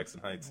here in Jackson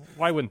Heights.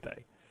 Why wouldn't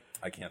they?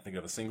 I can't think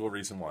of a single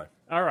reason why.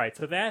 All right,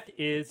 so that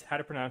is how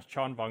to pronounce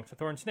Xan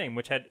Vongsathorn's name,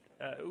 which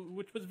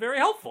was very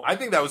helpful. I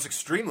think that was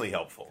extremely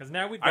helpful. Because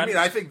now we've I got mean,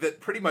 I think that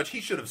pretty much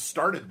he should have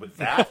started with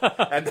that,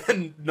 and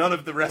then none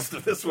of the rest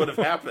of this would have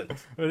happened.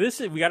 Well,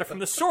 we got it from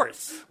the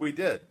source. We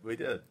did.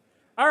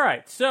 All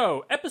right,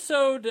 so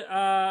episode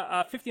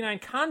 59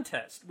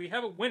 contest. We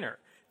have a winner.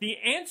 The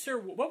answer,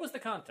 what was the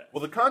contest?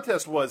 Well, the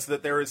contest was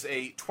that there is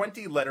a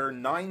 20-letter,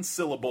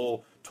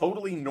 9-syllable,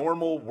 totally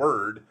normal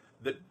word,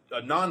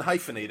 a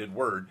non-hyphenated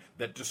word,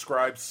 that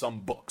describes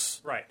some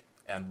books. Right.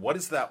 And what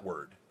is that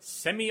word?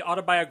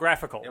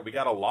 Semi-autobiographical. Yeah, we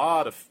got a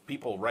lot of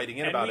people writing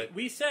in about it.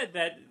 We said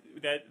that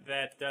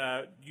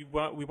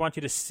we want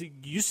you to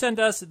you send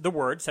us the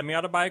word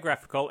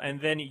semi-autobiographical,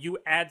 and then you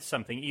add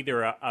something,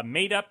 either a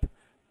made-up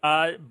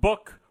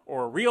book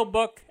or a real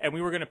book, and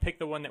we were going to pick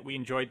the one that we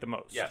enjoyed the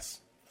most.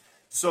 Yes.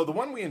 So the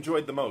one we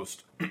enjoyed the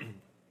most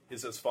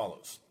is as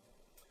follows.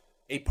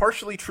 A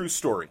partially true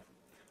story.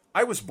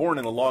 I was born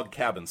in a log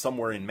cabin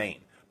somewhere in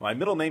Maine. My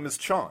middle name is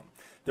Xan.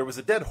 There was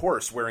a dead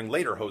horse wearing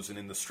lederhosen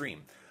in the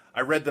stream. I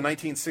read the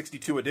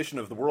 1962 edition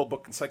of the World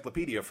Book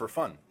Encyclopedia for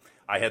fun.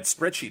 I had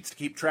spreadsheets to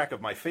keep track of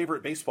my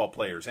favorite baseball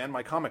players and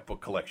my comic book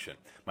collection.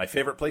 My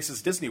favorite place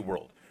is Disney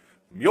World.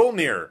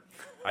 Mjolnir.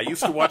 I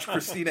used to watch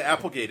Christina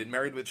Applegate in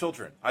Married with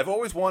Children. I've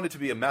always wanted to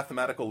be a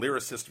mathematical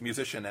lyricist,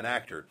 musician, and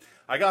actor.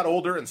 I got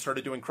older and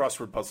started doing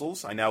crossword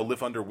puzzles. I now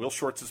live under Will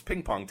Shortz's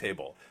ping pong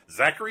table.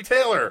 Zachary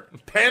Taylor.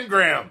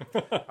 Pangram.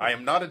 I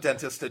am not a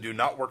dentist. I do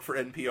not work for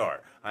NPR.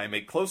 I am a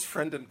close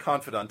friend and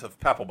confidant of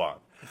Papelbon.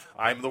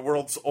 I am the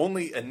world's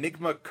only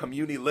Enigma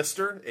Communi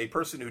lister, a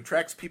person who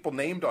tracks people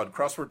named on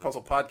crossword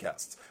puzzle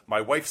podcasts.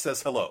 My wife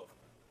says hello.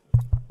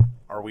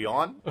 Are we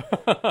on?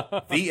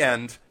 The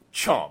end.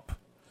 Chomp.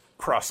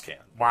 Crosscan.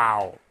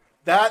 Wow.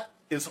 That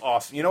is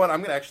awesome. You know what?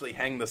 I'm going to actually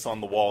hang this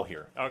on the wall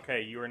here.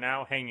 Okay, you are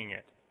now hanging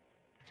it.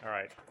 All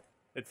right.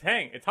 It's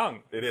hung.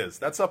 It is.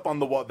 That's up on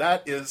the wall.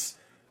 That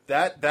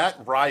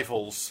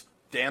rivals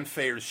Dan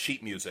Fayer's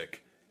sheet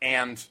music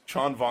and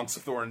Xan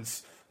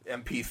Vongsathorn's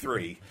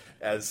MP3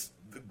 as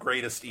the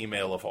greatest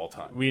email of all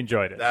time. We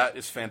enjoyed it. That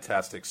is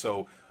fantastic.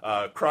 So,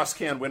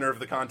 Crosscan winner of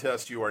the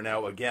contest. You are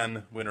now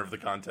again winner of the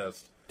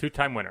contest.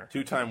 Two-time winner.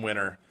 Two-time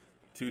winner.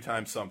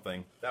 Two-time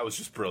something. That was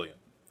just brilliant.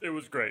 It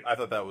was great. I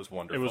thought that was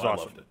wonderful. It was I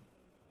awesome. loved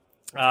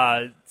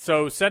it.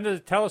 So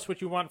tell us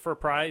what you want for a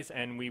prize,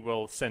 and we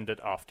will send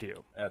it off to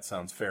you. That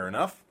sounds fair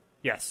enough.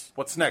 Yes.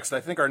 What's next? I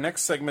think our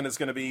next segment is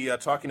going to be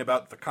talking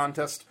about the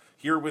contest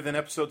here within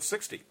episode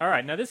 60. All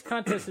right. Now, this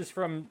contest is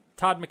from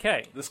Todd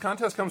McKay. This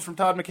contest comes from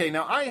Todd McKay.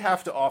 Now, I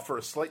have to offer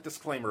a slight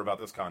disclaimer about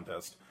this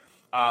contest.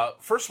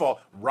 First of all,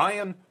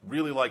 Ryan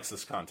really likes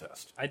this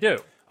contest. I do.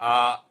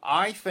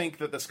 I think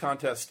that this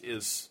contest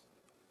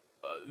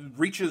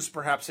reaches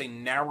perhaps a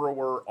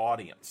narrower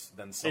audience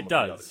than some of the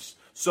others.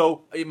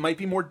 So it might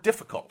be more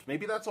difficult.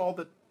 Maybe that's all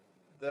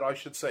that I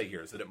should say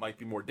here, is that it might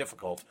be more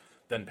difficult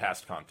than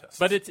past contests.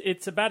 But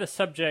it's about a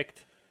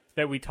subject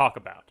that we talk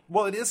about.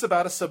 Well, it is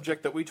about a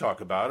subject that we talk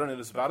about, and it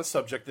is about a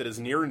subject that is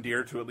near and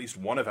dear to at least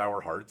one of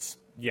our hearts.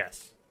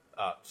 Yes.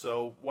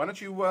 So why don't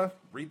you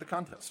read the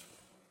contest?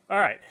 All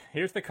right,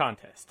 here's the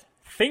contest.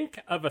 Think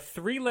of a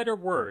 3-letter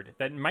word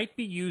that might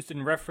be used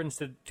in reference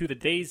to the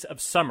days of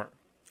summer.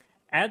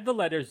 Add the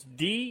letters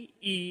D,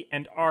 E,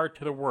 and R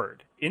to the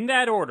word, in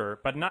that order,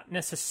 but not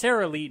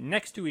necessarily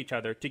next to each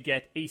other, to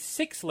get a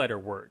 6-letter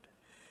word.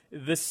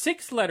 The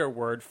 6-letter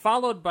word,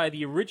 followed by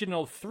the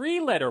original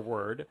 3-letter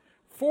word,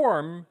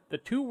 form the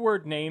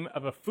 2-word name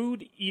of a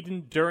food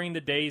eaten during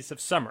the days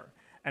of summer.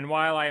 And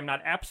while I am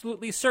not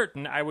absolutely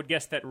certain, I would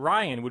guess that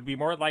Ryan would be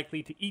more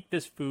likely to eat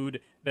this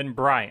food than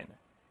Brian.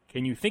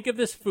 Can you think of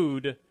this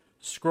food?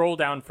 Scroll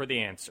down for the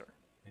answer.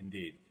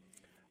 Indeed.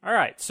 All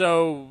right,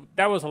 so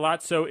that was a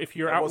lot. So if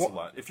you're That was a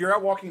lot. If you're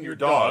out walking your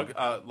dog,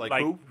 like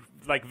who?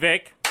 Like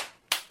Vic.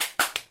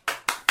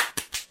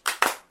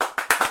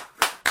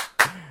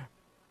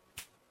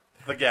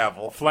 The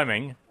gavel.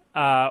 Fleming.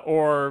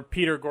 Or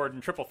Peter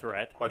Gordon triple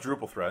threat.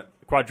 Quadruple threat.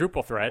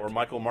 Quadruple threat. Or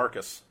Michael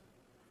Marcus.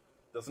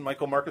 Doesn't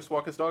Michael Marcus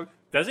walk his dog?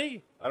 Does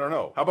he? I don't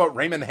know. How about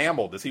Raymond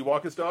Hamill? Does he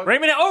walk his dog?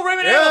 Raymond Hamill.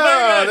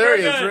 Yeah, there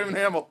he is, Very good. Raymond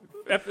Hamill.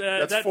 That's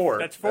 4.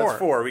 That's 4. That's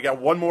 4. We got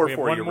one more We have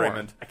for one you, more.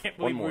 Raymond. I can't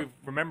believe we've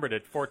remembered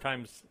it 4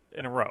 times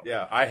in a row.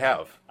 Yeah, I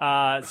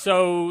have.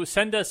 So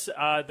send us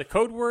the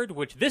code word,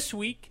 which this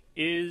week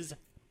is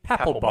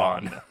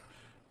Papelbon.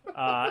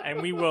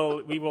 And we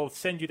will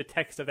send you the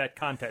text of that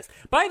contest.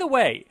 By the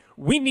way,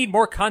 we need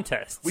more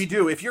contests. We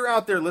do. If you're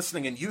out there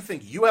listening and you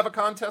think you have a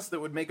contest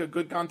that would make a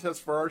good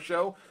contest for our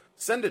show,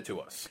 send it to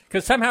us.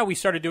 Because somehow we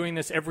started doing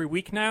this every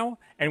week now,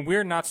 and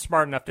we're not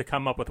smart enough to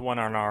come up with one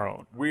on our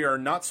own. We are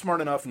not smart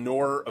enough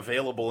nor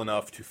available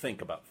enough to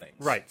think about things.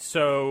 Right,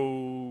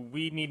 so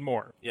we need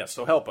more. Yeah,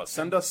 so help us.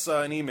 Send us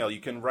an email.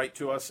 You can write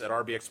to us at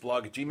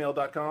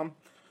rbxblog@gmail.com.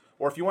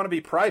 Or if you want to be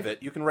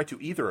private, you can write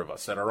to either of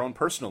us at our own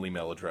personal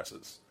email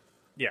addresses.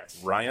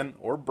 Yes. Ryan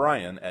or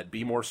Brian at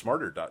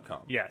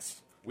bemoresmarter.com.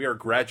 Yes. We are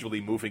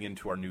gradually moving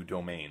into our new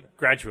domain.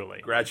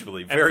 Gradually.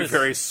 Very,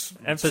 very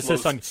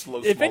emphasis slow, on slow,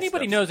 if small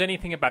anybody steps. knows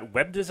anything about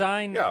web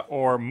design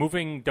or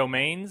moving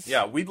domains.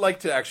 Yeah, we'd like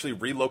to actually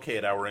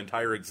relocate our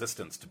entire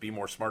existence to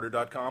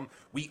BeMoreSmarter.com.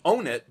 We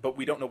own it, but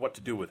we don't know what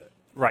to do with it.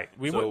 Right.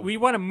 We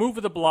want to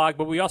move the blog,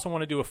 but we also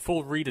want to do a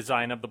full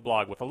redesign of the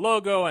blog with a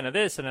logo and a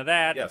this and a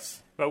that.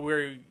 Yes. But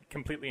we're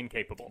completely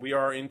incapable. We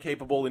are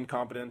incapable,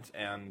 incompetent,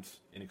 and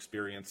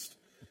inexperienced,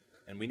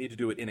 and we need to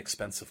do it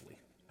inexpensively.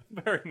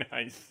 Very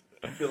nice.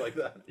 I feel like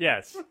that.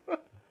 Yes.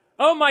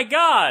 Oh my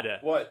God!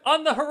 What?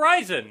 On the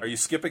horizon! Are you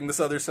skipping this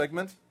other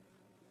segment?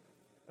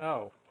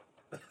 Oh.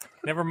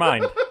 Never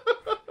mind.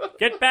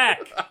 Get back!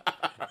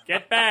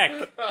 Get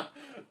back!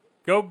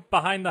 Go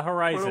behind the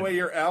horizon. Put away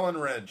your Allen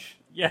wrench.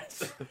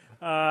 Yes.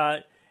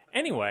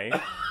 Anyway.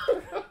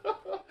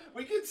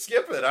 We can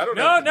skip it. I don't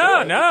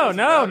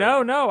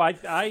No.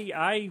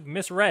 I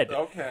misread.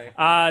 Okay.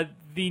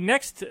 The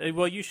next,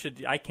 well, you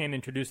should. I can't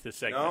introduce this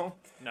segment.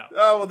 No.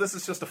 Oh well, this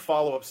is just a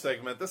follow-up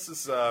segment. This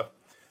is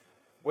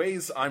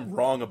ways I'm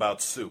wrong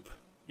about soup.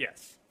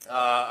 Yes.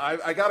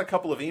 I got a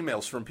couple of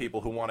emails from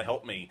people who want to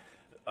help me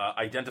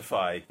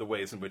identify the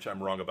ways in which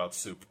I'm wrong about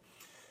soup.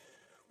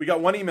 We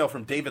got one email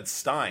from David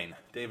Stein.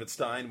 David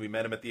Stein, we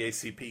met him at the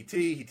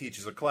ACPT. He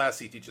teaches a class.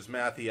 He teaches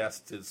math. He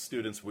asked his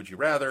students, would you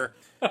rather?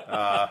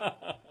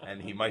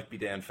 And he might be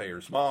Dan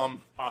Fayer's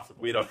mom.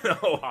 Possible. We don't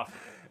know.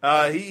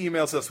 He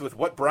emails us with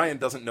what Brian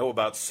doesn't know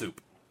about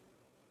soup.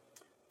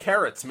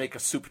 Carrots make a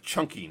soup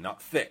chunky,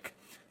 not thick.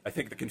 I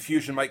think the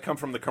confusion might come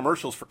from the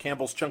commercials for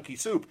Campbell's Chunky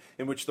Soup,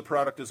 in which the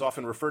product is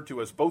often referred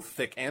to as both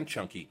thick and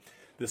chunky.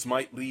 This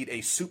might lead a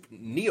soup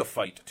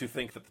neophyte to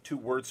think that the two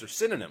words are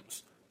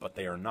synonyms, but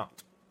they are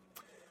not.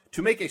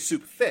 To make a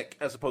soup thick,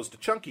 as opposed to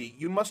chunky,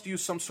 you must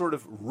use some sort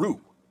of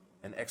roux.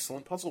 An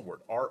excellent puzzle word,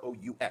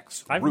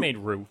 R-O-U-X. I've made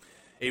roux.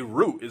 A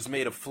roux is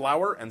made of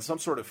flour and some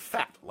sort of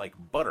fat, like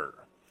butter.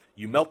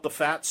 You melt the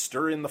fat,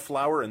 stir in the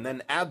flour, and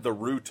then add the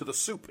roux to the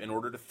soup in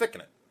order to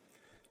thicken it.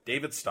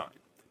 David Stein.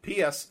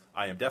 P.S.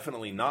 I am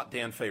definitely not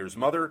Dan Fayer's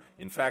mother.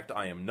 In fact,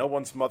 I am no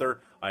one's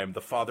mother. I am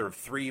the father of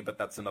 3, but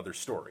that's another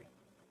story.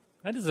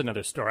 That is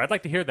another story. I'd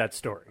like to hear that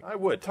story. I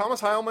would. Thomas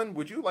Heilman,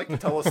 would you like to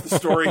tell us the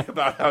story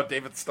about how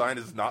David Stein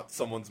is not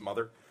someone's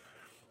mother?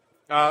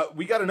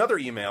 We got another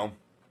email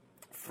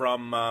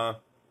from,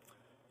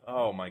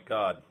 oh my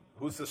God,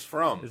 who's this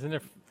from? Isn't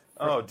it?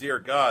 Oh, dear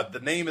God, the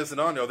name isn't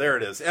on. No, there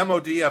it is.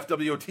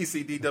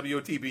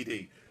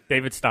 MODFWTCDWTBD.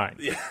 David Stein.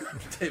 Yeah,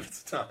 David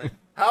Stein.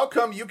 How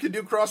come you can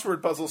do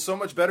crossword puzzles so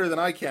much better than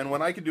I can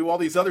when I can do all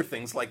these other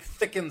things like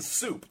thicken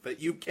soup that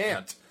you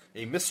can't?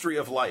 A mystery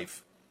of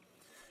life.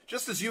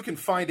 Just as you can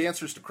find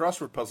answers to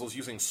crossword puzzles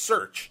using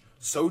search,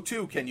 so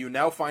too can you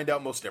now find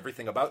out most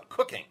everything about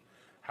cooking.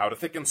 How to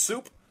thicken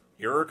soup?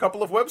 Here are a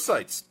couple of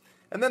websites.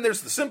 And then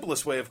there's the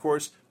simplest way, of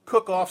course,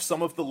 cook off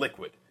some of the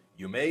liquid.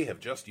 You may have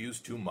just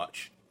used too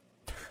much.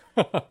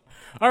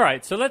 All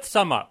right, so let's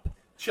sum up.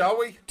 Shall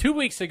we? 2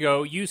 weeks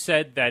ago, you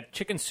said that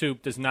chicken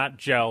soup does not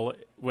gel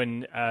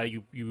when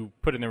you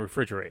put it in the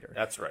refrigerator.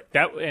 That's right.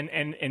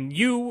 And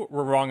you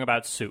were wrong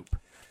about soup.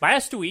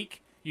 Last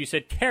week, you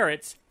said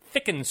carrots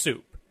thicken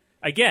soup.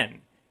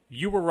 Again,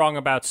 you were wrong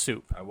about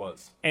soup. I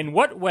was. In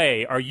what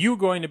way are you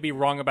going to be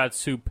wrong about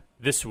soup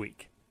this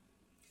week?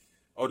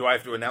 Oh, do I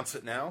have to announce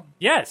it now?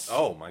 Yes.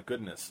 Oh, my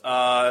goodness.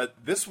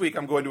 This week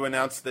I'm going to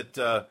announce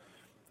that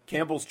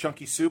Campbell's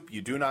Chunky Soup,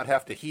 you do not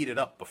have to heat it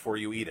up before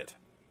you eat it.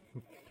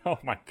 Oh,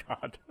 my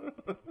God.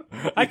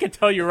 I can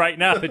tell you right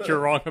now that you're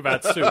wrong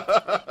about soup.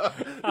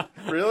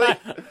 Really?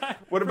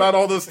 What about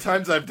all those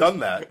times I've done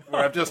that,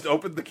 where I've just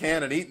opened the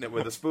can and eaten it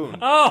with a spoon?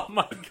 Oh,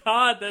 my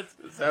God.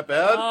 Is that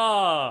bad?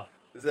 Oh.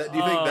 Do you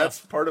think that's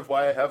part of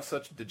why I have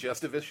such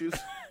digestive issues?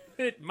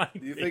 It might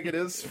Do you think it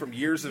is from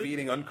years of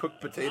eating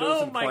uncooked potatoes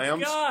Oh, and my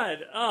clams? God.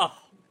 Oh.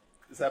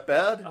 Is that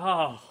bad?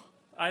 Oh.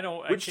 I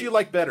don't... Which do you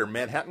like better,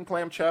 Manhattan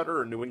clam chowder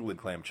or New England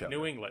clam chowder?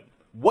 New England.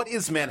 What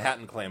is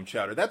Manhattan clam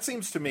chowder? That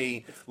seems to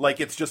me like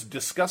it's just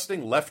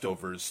disgusting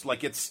leftovers.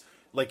 Like it's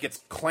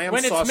clam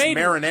When it's sauce made-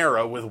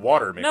 marinara with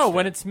water mixed No, in.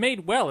 when it's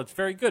made well, it's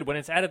very good. When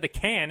it's out of the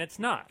can, it's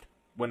not.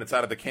 When it's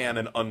out of the can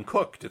and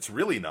uncooked, it's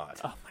really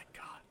not. Oh, my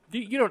God.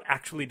 You don't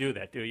actually do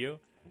that, do you?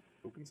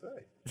 Who can say?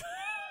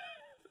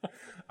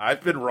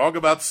 I've been wrong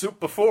about soup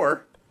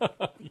before.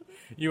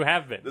 You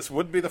have been. This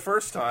wouldn't be the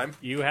first time.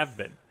 You have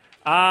been.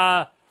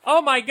 Oh,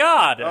 my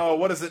God. Oh,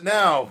 what is it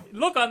now?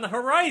 Look on the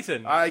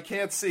horizon. I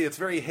can't see. It's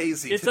very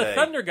hazy It's today. a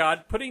thunder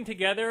god putting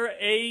together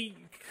a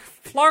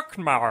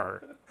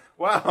Flarkmar.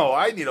 Wow,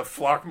 I need a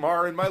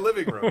Flockmar in my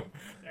living room.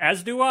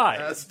 As do I.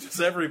 As does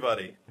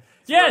everybody.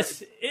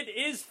 Yes, it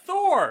is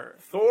Thor,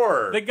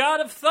 Thor. the god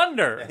of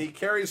thunder. And he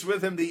carries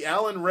with him the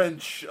Allen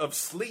wrench of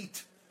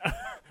sleet.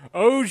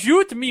 Oh,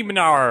 shoot me,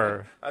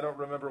 Mnar. I don't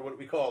remember what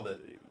we called it.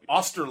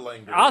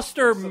 Osterlanger.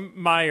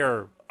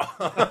 Ostermeyer.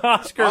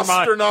 Oscar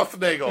Meyer.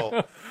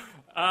 Osternothnagel.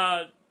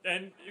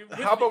 And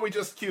How about we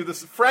just cue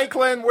this?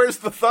 Franklin, where's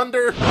the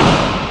thunder?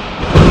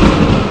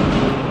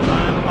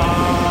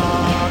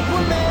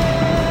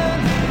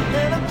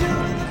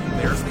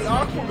 There's the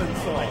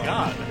Aquaman song.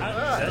 God,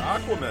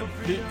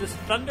 Aquaman. Does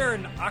thunder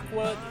and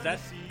aqua, does that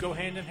go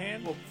hand in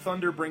hand? Well,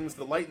 thunder brings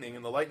the lightning,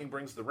 and the lightning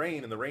brings the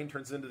rain, and the rain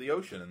turns into the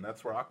ocean, and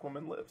that's where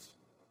Aquaman lives.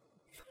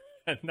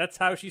 And that's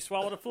how she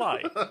swallowed a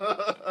fly.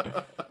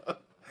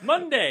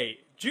 Monday,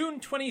 June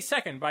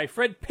 22nd, by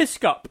Fred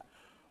Piskup.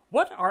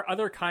 What are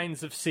other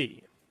kinds of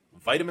sea?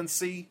 Vitamin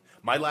C.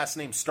 My last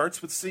name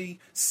starts with C.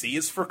 C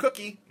is for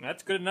cookie.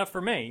 That's good enough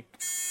for me.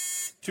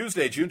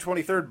 Tuesday, June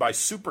 23rd, by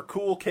super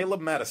cool Caleb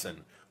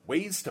Madison.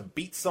 Ways to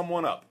beat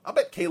someone up. I'll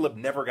bet Caleb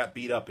never got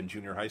beat up in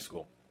junior high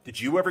school. Did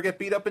you ever get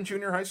beat up in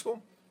junior high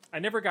school? I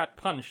never got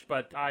punched,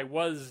 but I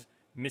was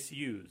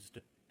misused.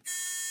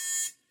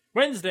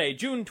 Wednesday,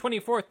 June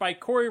 24th, by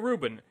Corey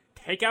Rubin.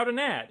 Take out an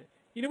ad.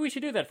 You know, we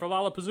should do that for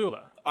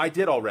Lollapuzzoola. I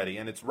did already,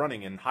 and it's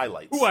running in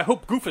highlights. Ooh, I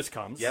hope Goofus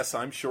comes. Yes,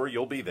 I'm sure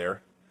you'll be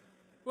there.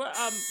 Well,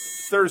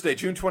 Thursday,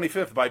 June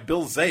 25th, by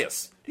Bill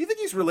Zayas. Do you think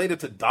he's related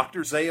to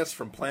Dr. Zayas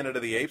from Planet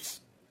of the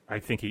Apes? I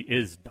think he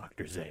is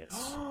Dr.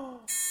 Zayas.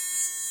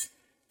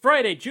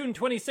 Friday, June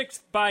 26th,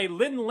 by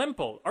Lynn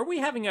Lemple. Are we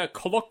having a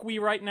colloquy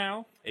right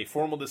now? A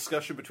formal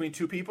discussion between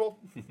two people?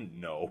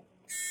 No.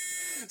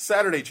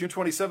 Saturday, June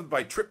 27th,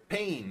 by Trip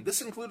Payne.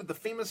 This included the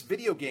famous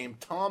video game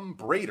Tom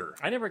Braider.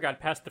 I never got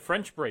past the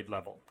French braid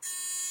level.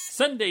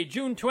 Sunday,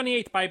 June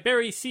 28th, by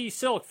Barry C.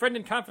 Silk, friend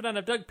and confidant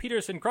of Doug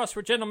Peterson,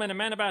 crossword gentleman, and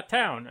man about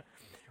town.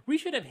 We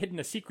should have hidden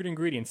a secret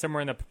ingredient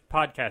somewhere in the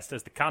podcast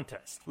as the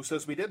contest. Who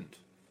says we didn't?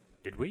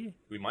 Did we?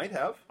 We might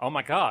have. Oh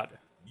my god.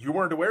 You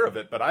weren't aware of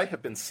it, but I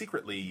have been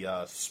secretly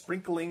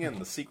sprinkling in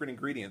the secret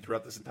ingredient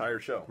throughout this entire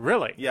show.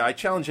 Really? Yeah, I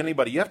challenge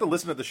anybody. You have to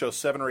listen to the show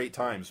 7 or 8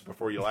 times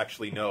before you'll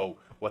actually know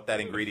what that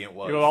ingredient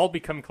was. It will all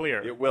become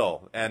clear. It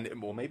will. And,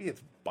 well, maybe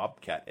it's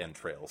bobcat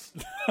entrails.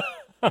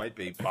 Might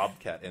be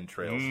bobcat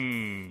entrails.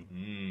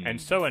 And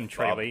so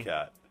entraily.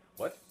 Bobcat.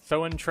 What?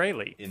 So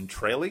entraily.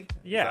 Entraily?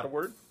 Yeah. Is that a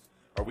word?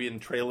 Are we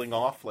entrailing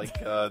off like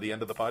the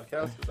end of the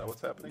podcast? Is that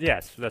what's happening?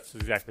 Yes, that's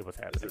exactly what's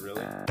happening. Is it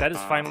really? That is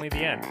finally the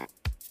end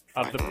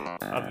of the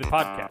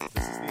podcast.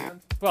 This is the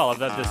end? Well, of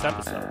this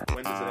episode.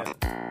 When does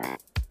it end?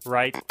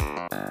 Right